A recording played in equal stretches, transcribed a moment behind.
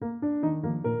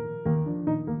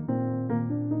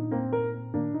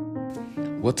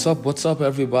What's up,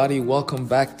 everybody? Welcome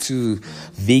back to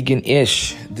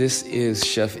Vegan-ish. This is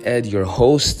Chef Ed, your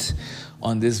host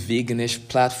on this Vegan-ish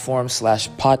platform /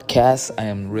 podcast. I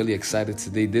am really excited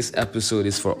today. This episode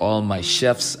is for all my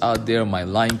chefs out there, my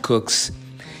line cooks,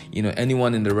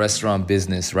 anyone in the restaurant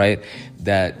business, right,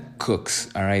 that cooks,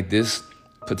 all right? This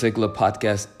particular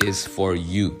podcast is for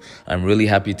you. I'm really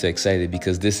happy to excited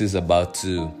because this is about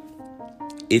to,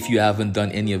 if you haven't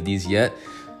done any of these yet,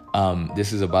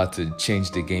 this is about to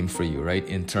change the game for you, right?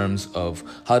 In terms of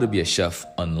how to be a chef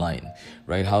online,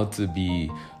 right? How to be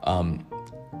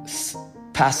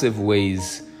passive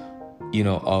ways,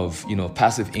 of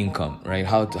passive income, right?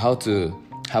 How to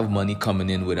have money coming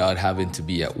in without having to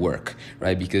be at work,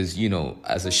 right? Because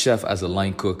as a chef, as a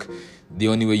line cook, the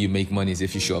only way you make money is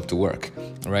if you show up to work,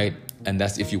 right? And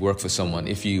that's if you work for someone.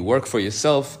 If you work for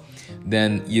yourself,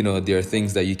 then, there are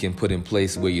things that you can put in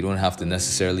place where you don't have to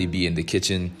necessarily be in the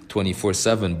kitchen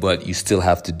 24/7, but you still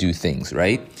have to do things,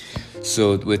 right?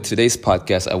 So with today's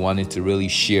podcast, I wanted to really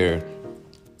share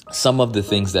some of the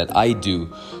things that I do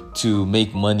to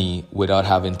make money without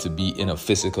having to be in a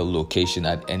physical location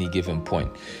at any given point.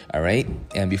 All right.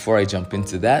 And before I jump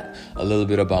into that, a little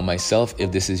bit about myself.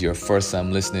 If this is your first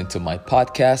time listening to my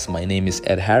podcast, my name is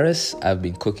Ed Harris. I've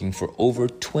been cooking for over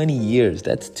 20 years.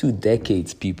 That's 2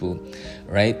 decades, people,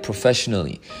 right?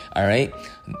 Professionally. All right.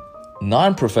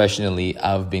 Non-professionally,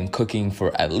 I've been cooking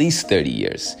for at least 30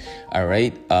 years. All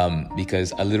right.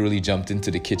 Because I literally jumped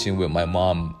into the kitchen with my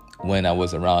mom when I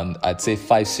was around, I'd say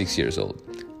 5-6 years old.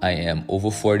 I am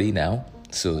over 40 now,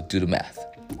 so do the math.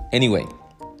 Anyway,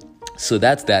 so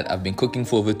that's that. I've been cooking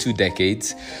for over 2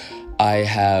 decades. I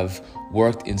have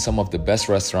worked in some of the best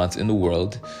restaurants in the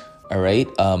world, all right?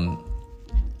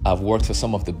 I've worked for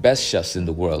some of the best chefs in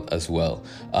the world as well.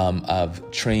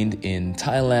 I've trained in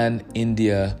Thailand,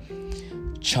 India,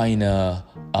 China,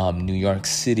 New York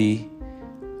City,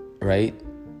 right?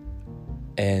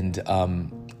 And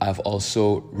I've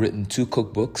also written 2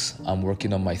 cookbooks. I'm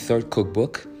working on my 3rd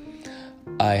cookbook.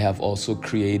 I have also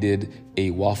created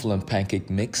a waffle and pancake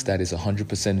mix that is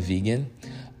 100% vegan.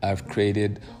 I've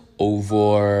created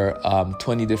over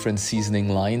 20 different seasoning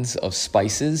lines of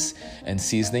spices and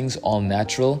seasonings, all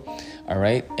natural. All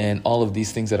right. And all of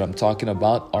these things that I'm talking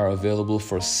about are available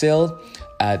for sale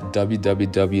at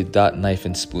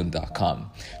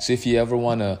www.knifeandspoon.com. So if you ever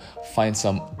want to find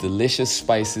some delicious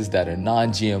spices that are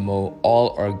non-GMO,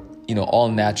 all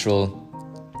natural,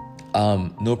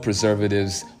 no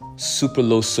preservatives, super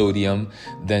low sodium,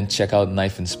 then check out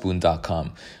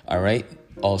knifeandspoon.com. All right.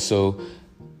 Also,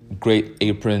 great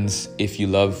aprons if you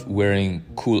love wearing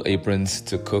cool aprons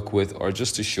to cook with or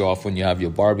just to show off when you have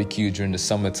your barbecue during the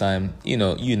summertime, you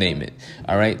name it.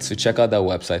 All right. So check out that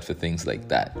website for things like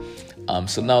that.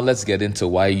 So now let's get into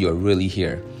why you're really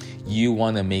here. You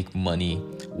want to make money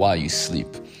while you sleep.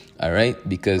 All right.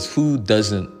 Because who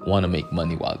doesn't want to make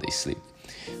money while they sleep?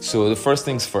 So the first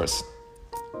things first,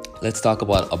 let's talk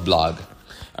about a blog.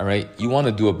 All right. You want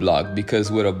to do a blog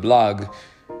because with a blog,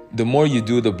 the more you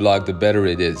do the blog, the better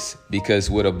it is. Because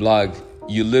with a blog,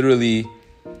 you literally,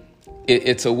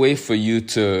 it's a way for you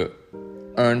to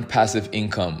earn passive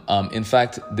income. In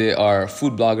fact, there are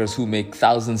food bloggers who make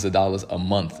thousands of dollars a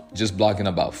month just blogging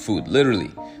about food. Literally,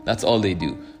 that's all they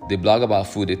do. They blog about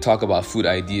food. They talk about food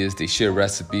ideas. They share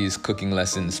recipes, cooking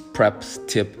lessons, preps,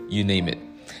 tip, you name it.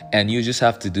 And you just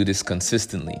have to do this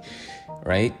consistently,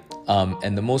 right?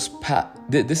 And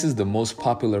this is the most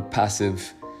popular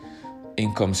passive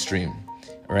income stream,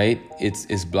 right?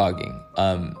 It's blogging.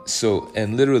 And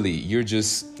literally you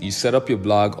set up your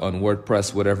blog on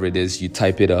WordPress, whatever it is, you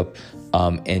type it up,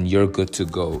 and you're good to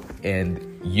go. And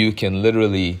you can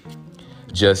literally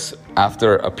just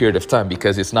after a period of time,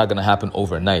 because it's not going to happen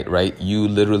overnight, right? You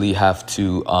literally have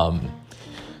to,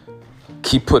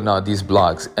 keep putting out these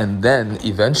blogs. And then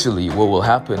eventually what will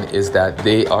happen is that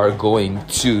they are going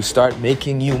to start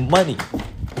making you money.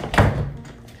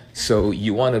 So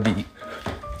you want to be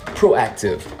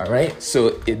proactive, all right?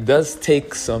 So it does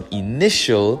take some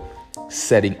initial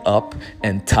setting up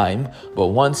and time, but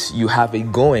once you have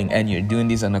it going and you're doing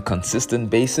these on a consistent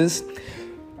basis,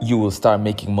 you will start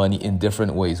making money in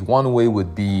different ways. One way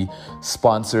would be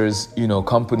sponsors,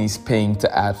 companies paying to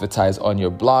advertise on your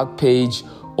blog page,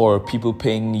 or people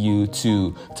paying you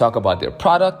to talk about their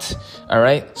product, all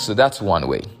right? So that's one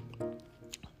way.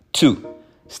 2,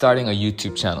 starting a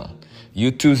YouTube channel.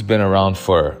 YouTube's been around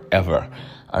forever.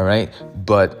 All right.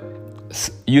 But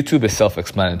YouTube is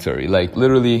self-explanatory. Like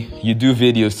literally you do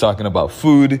videos talking about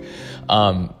food.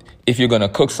 If you're going to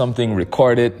cook something,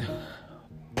 record it,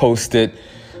 post it,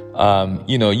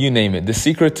 you name it. The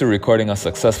secret to recording a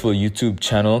successful YouTube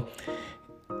channel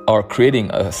or creating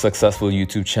a successful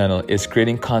YouTube channel is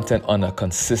creating content on a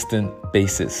consistent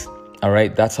basis. All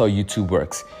right, that's how YouTube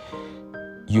works.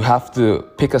 You have to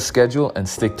pick a schedule and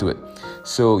stick to it.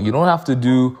 So you don't have to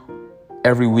do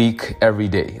every week, every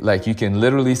day. Like you can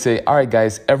literally say, all right,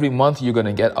 guys, every month you're going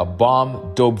to get a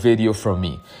bomb dope video from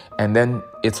me. And then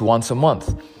it's once a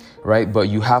month, right? But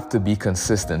you have to be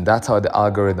consistent. That's how the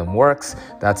algorithm works.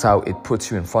 That's how it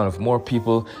puts you in front of more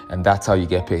people. And that's how you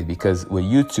get paid. Because with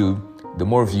YouTube, the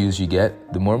more views you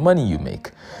get, the more money you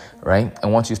make, right?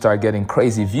 And once you start getting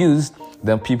crazy views,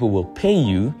 then people will pay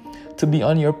you to be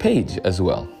on your page as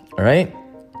well, all right?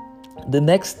 The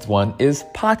next one is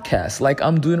podcasts, like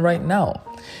I'm doing right now.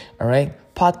 All right.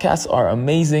 Podcasts are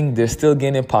amazing. They're still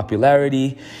gaining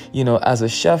popularity. You know, as a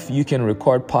chef, you can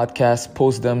record podcasts,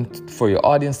 post them for your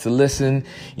audience to listen,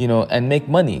 you know, and make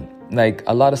money. Like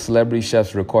a lot of celebrity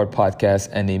chefs record podcasts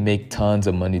and they make tons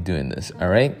of money doing this. All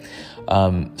right.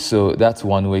 So that's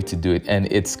one way to do it. And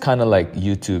it's kind of like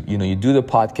YouTube. You know, you do the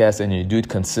podcast and you do it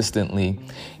consistently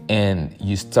and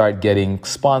you start getting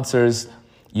sponsors.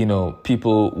 You know,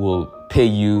 people will pay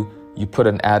you. You put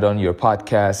an ad on your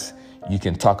podcast. You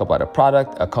can talk about a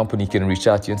product. A company can reach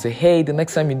out to you and say, hey, the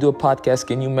next time you do a podcast,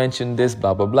 can you mention this,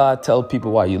 blah, blah, blah. Tell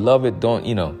people why you love it. Don't,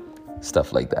 you know,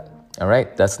 stuff like that. All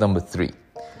right. That's number 3.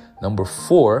 Number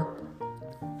 4,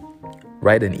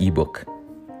 write an ebook.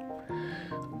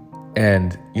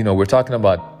 And, you know, we're talking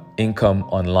about income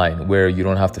online where you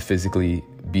don't have to physically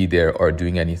be there or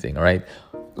doing anything. All right.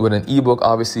 With an ebook,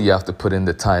 obviously, you have to put in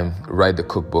the time, write the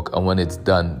cookbook, and when it's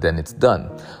done, then it's done.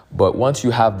 But once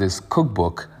you have this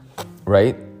cookbook,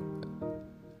 right,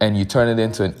 and you turn it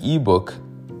into an ebook,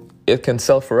 it can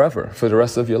sell forever for the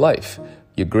rest of your life.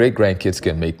 Your great-grandkids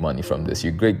can make money from this.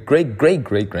 Your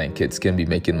great-great-great-great-grandkids can be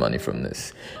making money from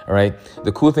this, all right?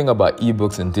 The cool thing about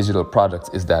ebooks and digital products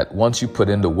is that once you put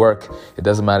in the work, it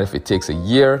doesn't matter if it takes a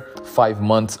year, 5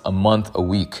 months, a month, a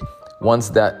week. Once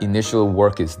that initial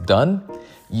work is done,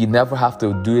 you never have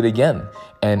to do it again.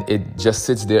 And it just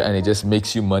sits there and it just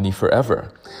makes you money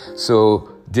forever. So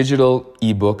digital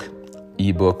ebook,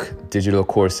 digital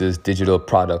courses, digital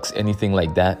products, anything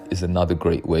like that is another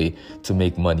great way to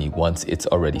make money once it's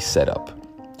already set up.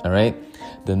 All right.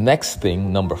 The next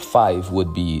thing, number 5,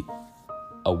 would be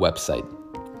a website.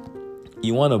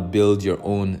 You want to build your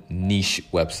own niche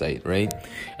website, right?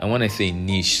 And when I say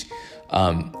niche,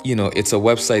 you know, it's a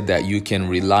website that you can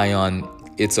rely on.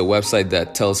 It's a website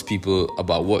that tells people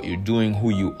about what you're doing, who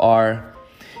you are,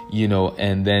 you know,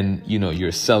 and then, you know,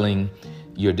 you're selling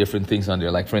your different things on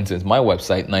there. Like, for instance, my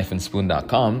website,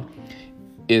 knifeandspoon.com,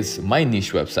 is my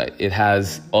niche website. It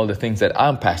has all the things that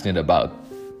I'm passionate about,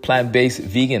 plant-based,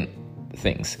 vegan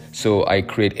things. So I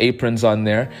create aprons on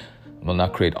there. Well,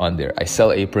 not create on there. I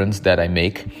sell aprons that I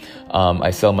make.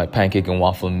 I sell my pancake and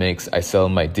waffle mix. I sell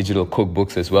my digital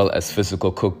cookbooks as well as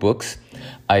physical cookbooks.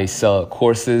 I sell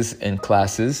courses and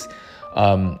classes,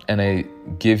 and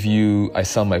I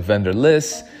sell my vendor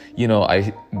list. You know,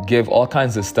 I give all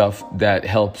kinds of stuff that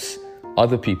helps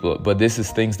other people. But this is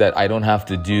things that I don't have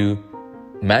to do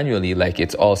manually. Like,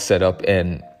 it's all set up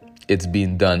and it's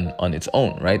being done on its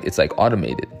own, right? It's like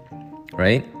automated,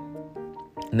 right?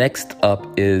 Next up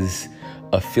is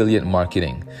affiliate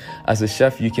marketing. As a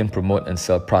chef, you can promote and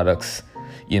sell products,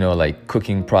 you know, like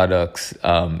cooking products,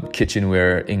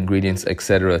 kitchenware, ingredients,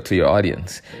 etc. to your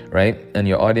audience, right? And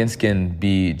your audience can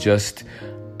be just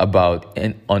about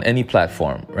on any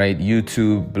platform, right?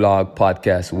 YouTube, blog,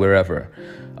 podcast, wherever.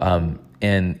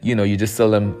 And, you know, you just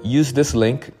tell them, use this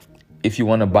link if you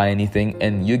want to buy anything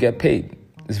and you get paid.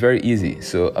 It's very easy.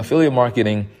 So affiliate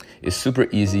marketing is super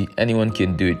easy. Anyone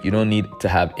can do it. You don't need to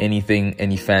have any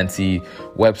fancy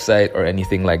website or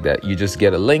anything like that. You just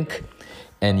get a link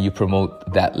and you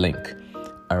promote that link.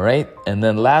 All right. And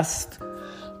then last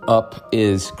up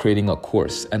is creating a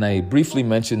course. And I briefly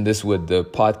mentioned this with the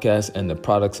podcast and the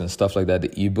products and stuff like that,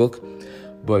 the ebook,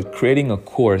 but creating a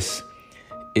course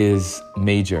is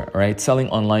major, right? Selling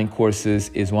online courses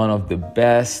is one of the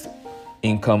best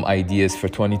income ideas for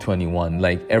 2021.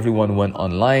 Like, everyone went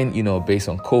online, you know, based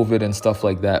on COVID and stuff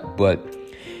like that. But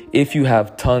if you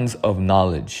have tons of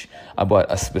knowledge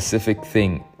about a specific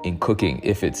thing in cooking,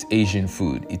 if it's Asian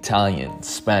food, Italian,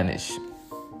 Spanish,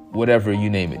 whatever you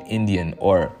name it, Indian,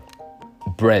 or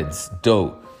breads,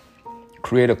 dough,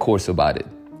 create a course about it,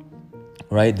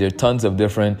 right? There are tons of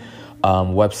different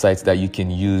websites that you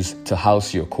can use to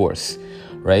house your course,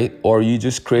 right? Or you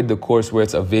just create the course where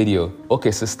it's a video.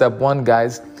 Okay, so step 1,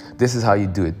 guys, this is how you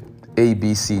do it. A,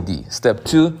 B, C, D. Step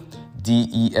 2, D,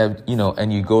 E, F, you know,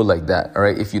 and you go like that, all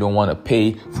right? If you don't want to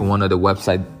pay for one of the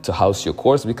websites to house your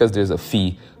course, because there's a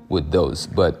fee with those,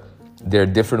 but there are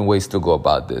different ways to go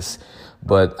about this.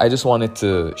 But I just wanted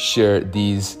to share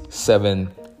these 7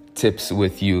 tips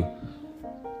with you,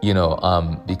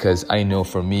 because I know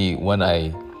for me, when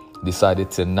I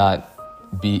decided to not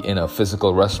be in a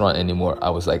physical restaurant anymore, I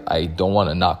was like, I don't want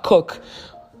to not cook.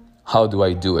 How do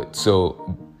I do it?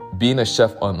 So being a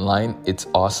chef online, it's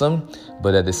awesome,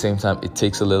 but at the same time, it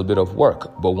takes a little bit of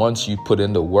work. But once you put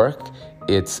in the work,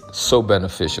 it's so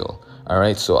beneficial. All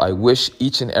right. So I wish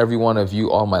each and every one of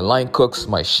you, all my line cooks,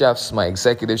 my chefs, my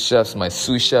executive chefs, my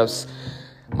sous chefs,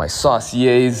 my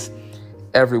sauciers,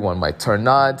 everyone, my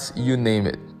tournades, you name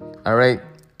it. All right.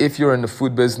 If you're in the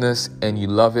food business and you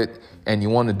love it and you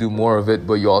want to do more of it,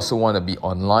 but you also want to be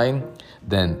online,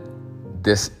 then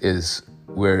this is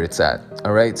where it's at.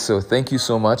 All right. So thank you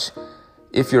so much.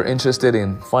 If you're interested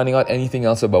in finding out anything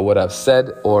else about what I've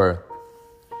said, or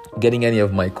getting any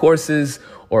of my courses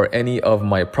or any of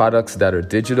my products that are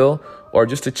digital, or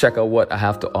just to check out what I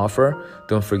have to offer,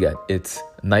 don't forget, it's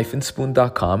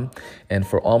knifeandspoon.com. And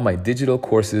for all my digital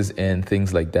courses and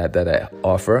things like that I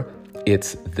offer,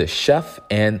 it's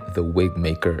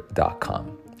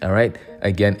thechefandthewigmaker.com. All right.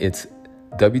 Again, it's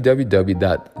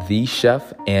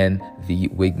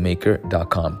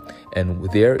www.thechefandthewigmaker.com.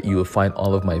 And there you will find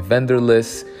all of my vendor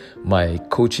lists, my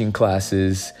coaching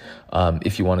classes.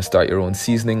 If you want to start your own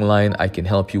seasoning line, I can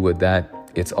help you with that.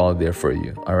 It's all there for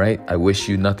you. All right. I wish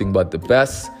you nothing but the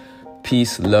best.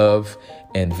 Peace, love,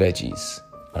 and veggies.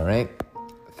 All right.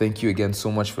 Thank you again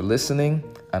so much for listening,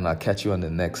 and I'll catch you on the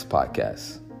next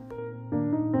podcast.